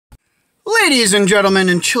Ladies and gentlemen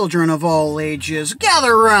and children of all ages,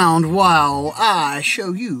 gather round while I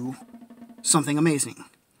show you something amazing.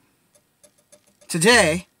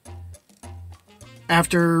 Today,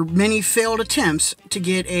 after many failed attempts to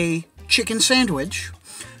get a chicken sandwich,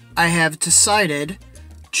 I have decided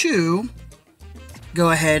to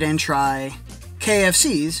go ahead and try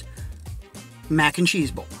KFC's mac and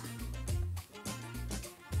cheese bowl.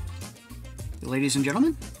 Ladies and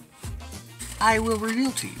gentlemen, I will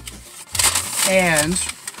reveal to you. And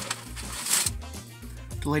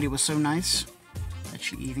the lady was so nice that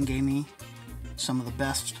she even gave me some of the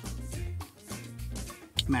best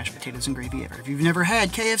mashed potatoes and gravy ever. If you've never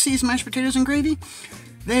had KFC's mashed potatoes and gravy,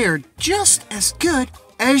 they are just as good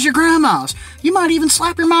as your grandma's. You might even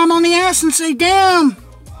slap your mom on the ass and say, damn,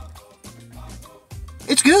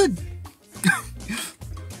 it's good.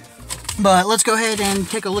 But let's go ahead and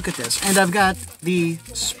take a look at this. And I've got the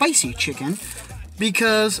spicy chicken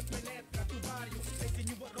because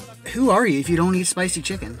who are you if you don't eat spicy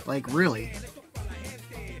chicken? Like, really?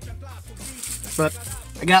 But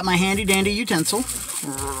I got my handy dandy utensil.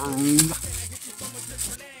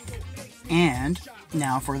 And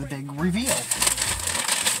now for the big reveal.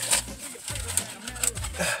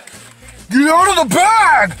 Get out of the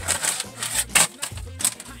bag!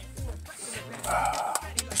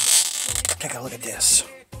 Take a look at this.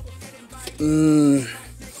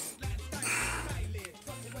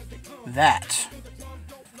 That,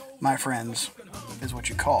 my friends, is what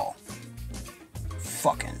you call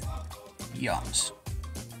fucking yums.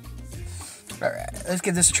 Alright, let's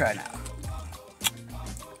give this a try now.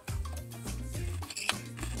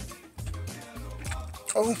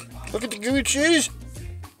 Oh, look at the gooey cheese!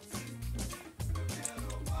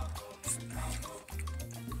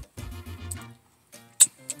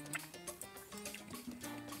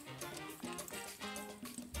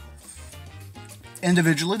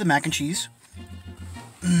 Individually, the mac and cheese.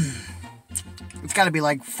 It's got to be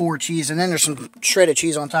like 4 cheese, and then there's some shredded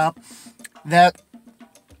cheese on top. That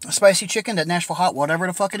spicy chicken, that Nashville hot, whatever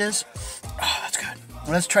the fuck it is. Oh, that's good.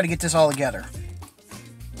 Well, let's try to get this all together.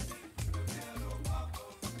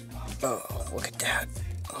 Oh, look at that.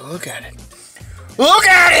 Look at it. Look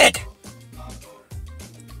at it!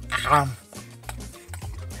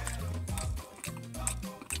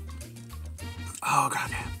 Oh,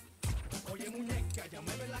 goddamn.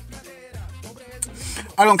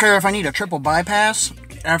 I don't care if I need a triple bypass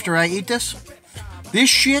after I eat this. This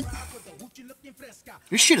shit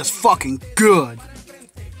is fucking good.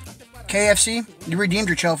 KFC, you redeemed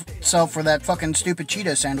yourself for that fucking stupid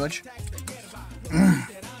Cheeto sandwich.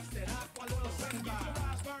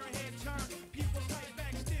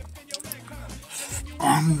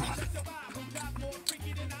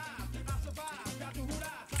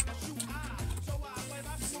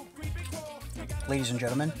 Ladies and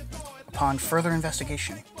gentlemen, upon further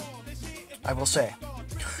investigation, I will say,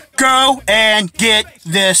 go and get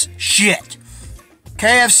this shit.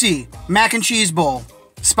 KFC, mac and cheese bowl,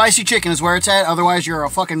 spicy chicken is where it's at, otherwise you're a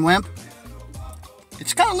fucking wimp.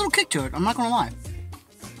 It's got a little kick to it, I'm not gonna lie.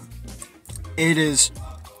 It is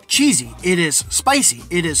cheesy, it is spicy,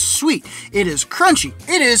 it is sweet, it is crunchy,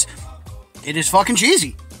 it is fucking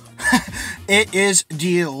cheesy. It is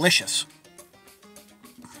delicious.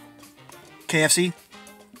 KFC,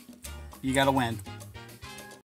 you gotta win.